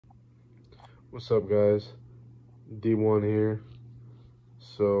What's up, guys? D1 here.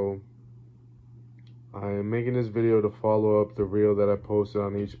 So, I am making this video to follow up the reel that I posted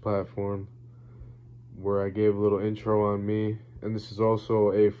on each platform where I gave a little intro on me, and this is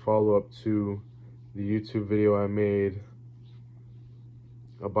also a follow-up to the YouTube video I made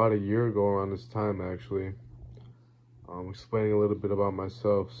about a year ago around this time, actually, explaining a little bit about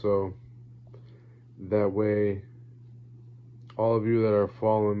myself. So that way all of you that are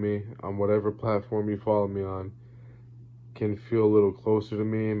following me on whatever platform you follow me on can feel a little closer to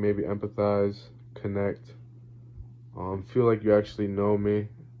me and maybe empathize, connect, feel like you actually know me,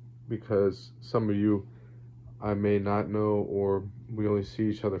 because some of you I may not know, or we only see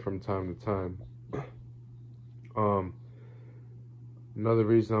each other from time to time. Another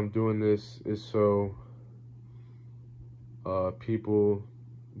reason I'm doing this is so people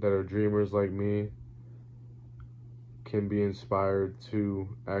that are dreamers like me can be inspired to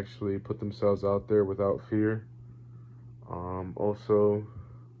actually put themselves out there without fear. Also,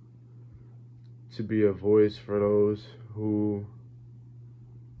 to be a voice for those who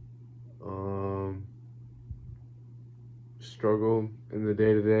struggle in the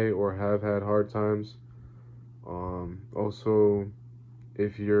day-to-day or have had hard times. Also,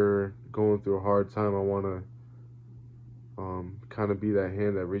 if you're going through a hard time, I want to kind of be that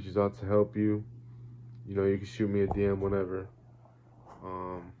hand that reaches out to help you. You know, you can shoot me a DM whenever.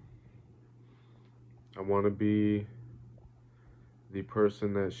 I want to be the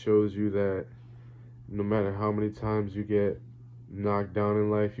person that shows you that no matter how many times you get knocked down in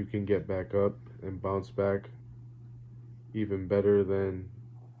life, you can get back up and bounce back even better than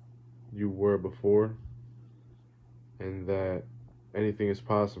you were before, and that anything is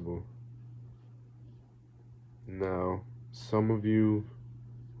possible. Now, some of you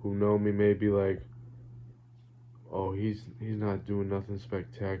who know me may be like, oh, he's not doing nothing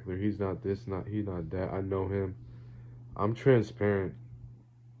spectacular, he's not this, he's not that. I know him. I'm transparent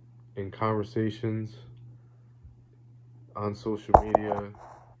in conversations, on social media.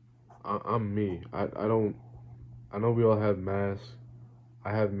 I'm me. I know we all have masks.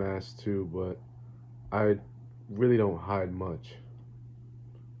 I have masks too, but I really don't hide much.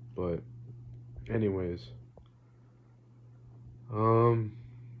 But anyways,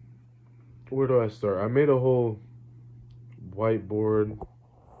 where do I start? I made a whole whiteboard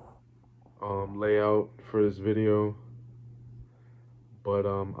layout for this video, but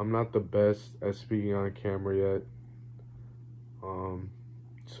I'm not the best at speaking on camera yet.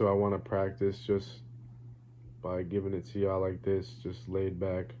 So I want to practice just by giving it to y'all like this, just laid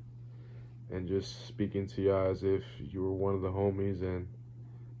back, and just speaking to y'all as if you were one of the homies and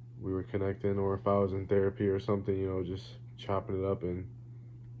we were connecting, or if I was in therapy or something, you know, just chopping it up and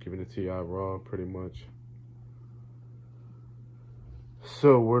giving it to y'all raw, pretty much.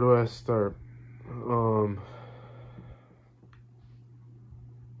 So where do I start?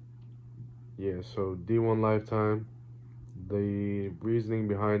 Yeah, so D1 Lifetime. The reasoning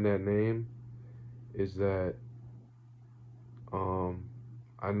behind that name is that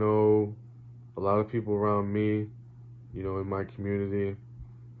I know a lot of people around me, you know, in my community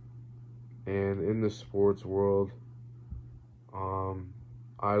and in the sports world,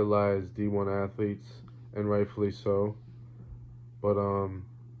 idolize D1 athletes, and rightfully so. But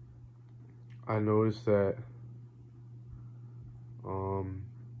I noticed that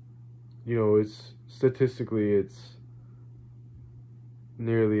you know, it's statistically it's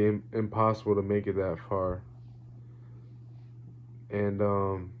nearly impossible to make it that far, and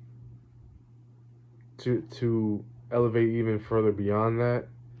to elevate even further beyond that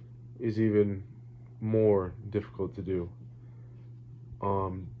is even more difficult to do.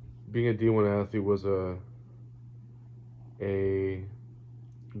 Being a D1 athlete was a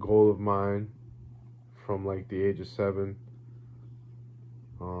goal of mine from like the age of 7.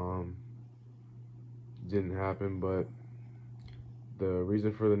 Didn't happen, but the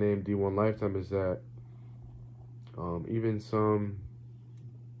reason for the name D1 Lifetime is that even some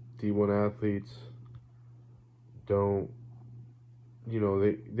D1 athletes don't, you know,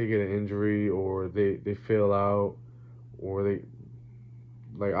 they get an injury, or they fail out, or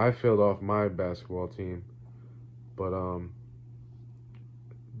like I failed off my basketball team, but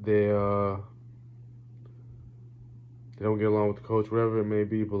they don't get along with the coach, whatever it may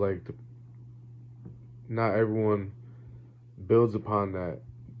be, but like not everyone builds upon that.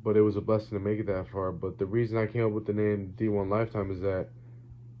 But it was a blessing to make it that far. But the reason I came up with the name D1 Lifetime is that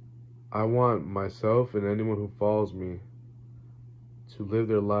I want myself and anyone who follows me to live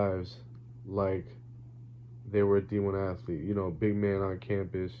their lives like they were a D1 athlete. You know, big man on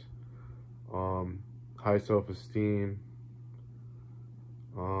campus, high self-esteem,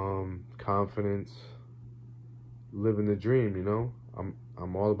 confidence, living the dream.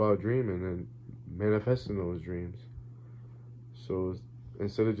 I'm all about dreaming and manifesting those dreams. So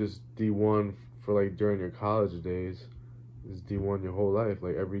instead of just D1 for like during your college days, it's D1 your whole life.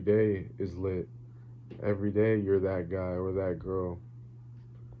 Like every day is lit. Every day you're that guy or that girl.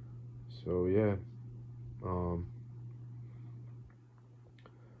 So yeah. Um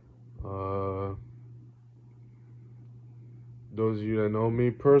uh those of you that know me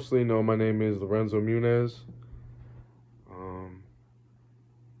personally know my name is Lorenzo Muniz. Um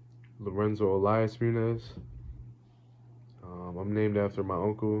Lorenzo Elias Muniz. I'm named after my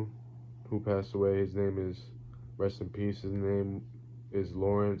uncle who passed away. His name is, rest in peace, his name is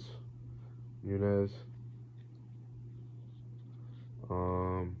Lawrence Muniz.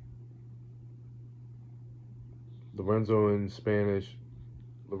 Um, Lorenzo in Spanish.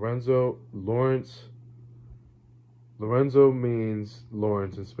 Lorenzo means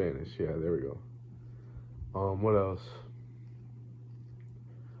Lawrence in Spanish. Yeah, there we go. What else?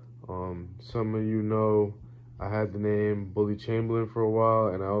 Some of you know I had the name Bully Chamberlain for a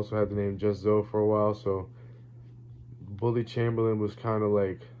while, and I also had the name Just Zoe for a while. So Bully Chamberlain was kind of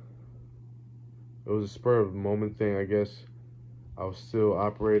like, it was a spur of the moment thing, I guess. I was still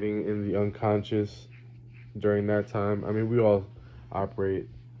operating in the unconscious during that time. I mean, we all operate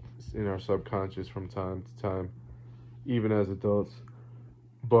in our subconscious from time to time, even as adults.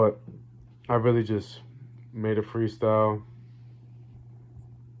 But I really just made a freestyle,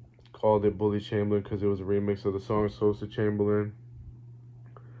 called it Bully Chamberlain because it was a remix of the song Sosa Chamberlain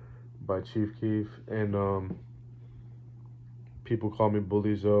by Chief Keef. And people called me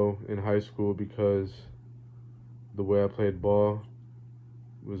Bully Zoe in high school because the way I played ball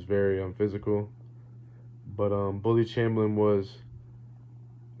was very physical. But Bully Chamberlain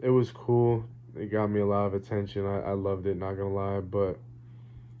it was cool. It got me a lot of attention. I loved it, not gonna lie. But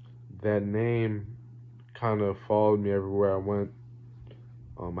that name kind of followed me everywhere I went.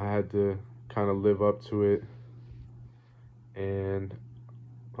 I had to kind of live up to it. And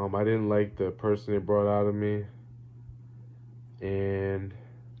I didn't like the person it brought out of me. And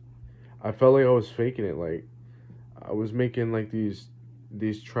I felt like I was faking it. Like, I was making like these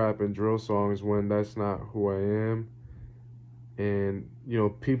trap and drill songs when that's not who I am. And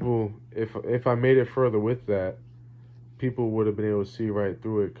people, if I made it further with that, people would have been able to see right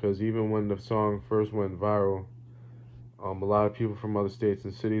through it. Because even when the song first went viral, a lot of people from other states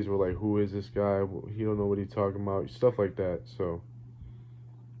and cities were like, "Who is this guy? He don't know what he's talking about." Stuff like that. So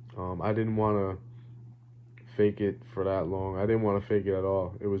I didn't want to fake it for that long. I didn't want to fake it at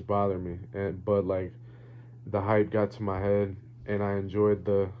all. It was bothering me. But like, the hype got to my head, and I enjoyed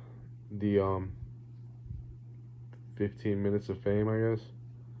the 15 minutes of fame, I guess.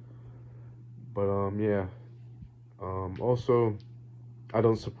 But yeah. Also, I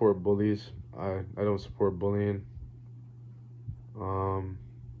don't support bullies. I don't support bullying.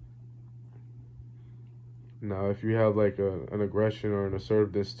 Now, if you have like an aggression or an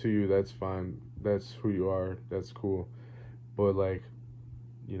assertiveness to you, that's fine. That's who you are. That's cool. But like,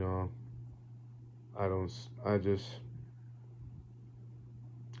 you know, I don't. I just,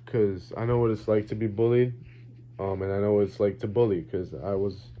 cause I know what it's like to be bullied. And I know what it's like to bully, cause I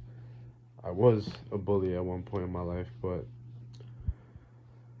was a bully at one point in my life. But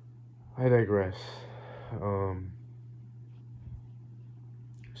I digress. Um.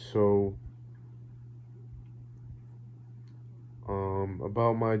 So.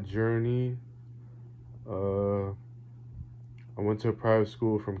 About my journey. I went to a private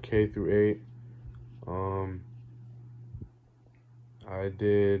school from K through 8. I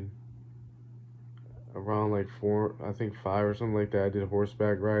did around like 4, I think 5 or something like that. I did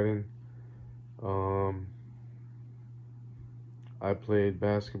horseback riding. Um, I played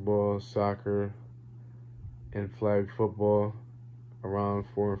basketball, soccer, and flag football around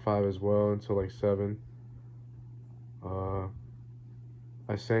 4 and 5 as well until like 7.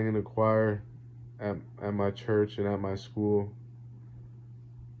 I sang in the choir at my church and at my school.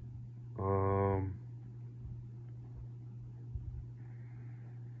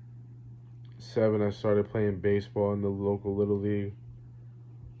 7, I started playing baseball in the local little league.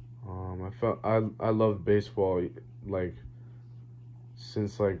 I loved baseball like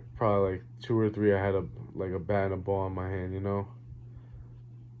since like probably like 2 or 3. I had a bat and a ball in my hand.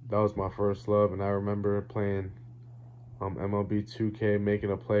 That was my first love, and I remember playing MLB 2K,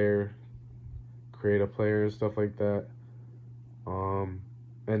 making a player, create a player and stuff like that.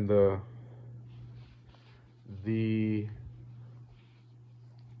 And the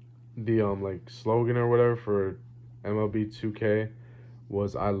like slogan or whatever for MLB 2K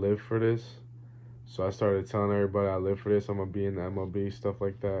was "I live for this." So I started telling everybody I live for this. I'm gonna be in the MLB, stuff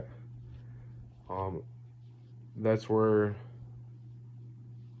like that. Um, that's where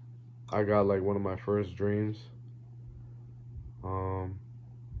I got like one of my first dreams. Um,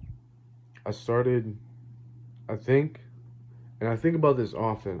 I started, I think, and I think about this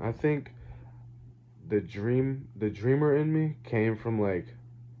often. I think the dreamer in me came from like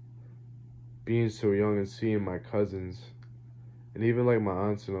being so young and seeing my cousins and even like my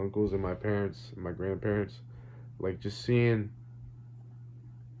aunts and uncles and my parents and my grandparents, like just seeing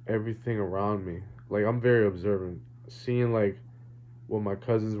everything around me. Like I'm very observant, seeing like what my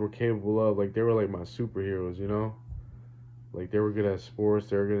cousins were capable of. Like they were like my superheroes, you know. Like they were good at sports,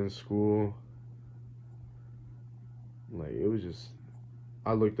 they were good in school. Like it was just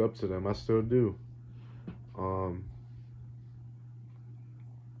I looked up to them. I still do. Um,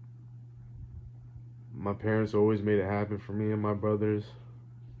 my parents always made it happen for me and my brothers.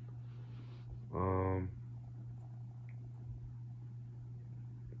 Um,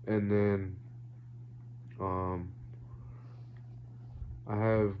 and then um, I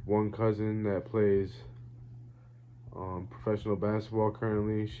have one cousin that plays professional basketball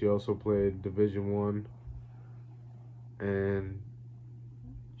currently. She also played Division 1, and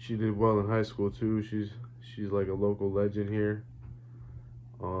she did well in high school too. She's like a local legend here.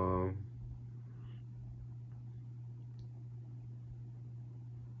 Um,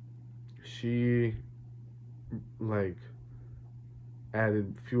 she like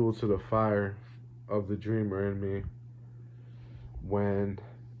added fuel to the fire of the dreamer in me when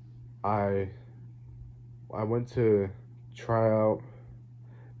I I went to try out.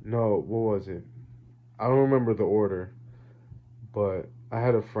 No, what was it? I don't remember the order, but I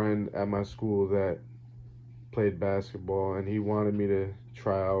had a friend at my school that played basketball, and he wanted me to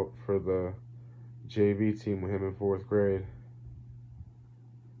try out for the JV team with him in fourth grade.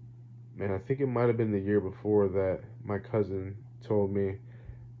 Man, I think it might have been the year before that my cousin told me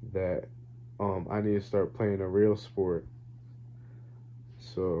that I need to start playing a real sport.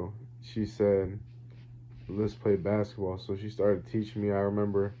 So she said, let's play basketball. So she started teaching me. I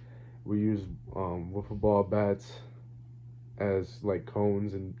remember we used wiffle ball bats as like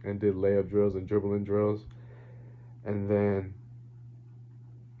cones and did layup drills and dribbling drills. And then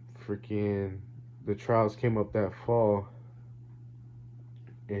freaking the trials came up that fall,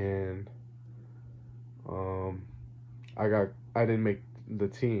 and um, I didn't make the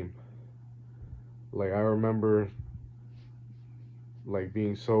team. Like I remember like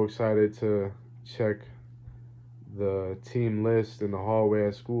being so excited to check the team list in the hallway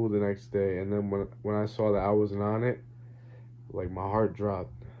at school the next day, and then when I saw that I wasn't on it, like my heart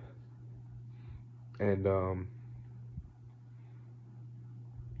dropped, and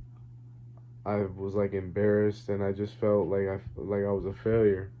I was like embarrassed, and I just felt like I was a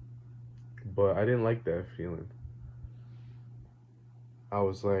failure. But I didn't like that feeling. I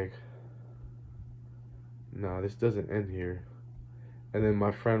was like, nah, this doesn't end here. And then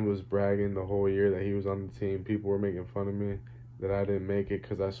my friend was bragging the whole year that he was on the team. People were making fun of me that I didn't make it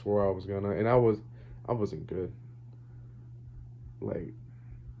because I swore I was gonna, and I wasn't good. Like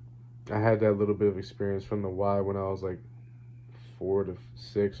I had that little bit of experience from the Y when I was like 4 to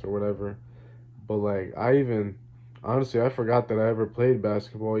 6 or whatever. But like I even honestly I forgot that I ever played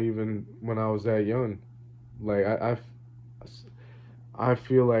basketball even when I was that young. Like I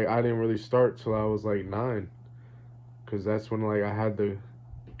feel like I didn't really start till I was like 9, because that's when like I had the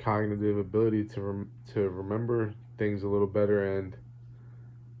cognitive ability to remember things a little better and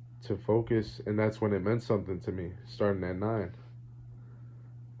to focus, and that's when it meant something to me starting at 9.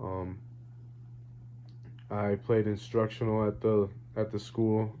 Um, I played instructional at the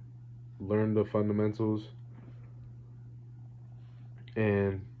school, learned the fundamentals,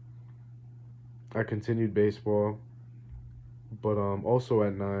 and I continued baseball. But also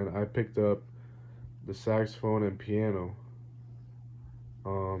at 9, I picked up the saxophone and piano.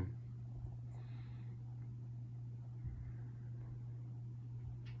 Um,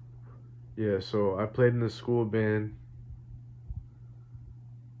 yeah, so I played in the school band.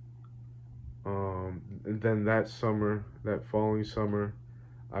 And then that summer, that following summer,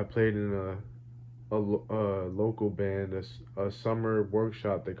 I played in a local band, a summer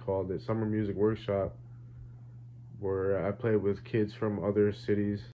workshop, they called it, summer music workshop, where I played with kids from other cities.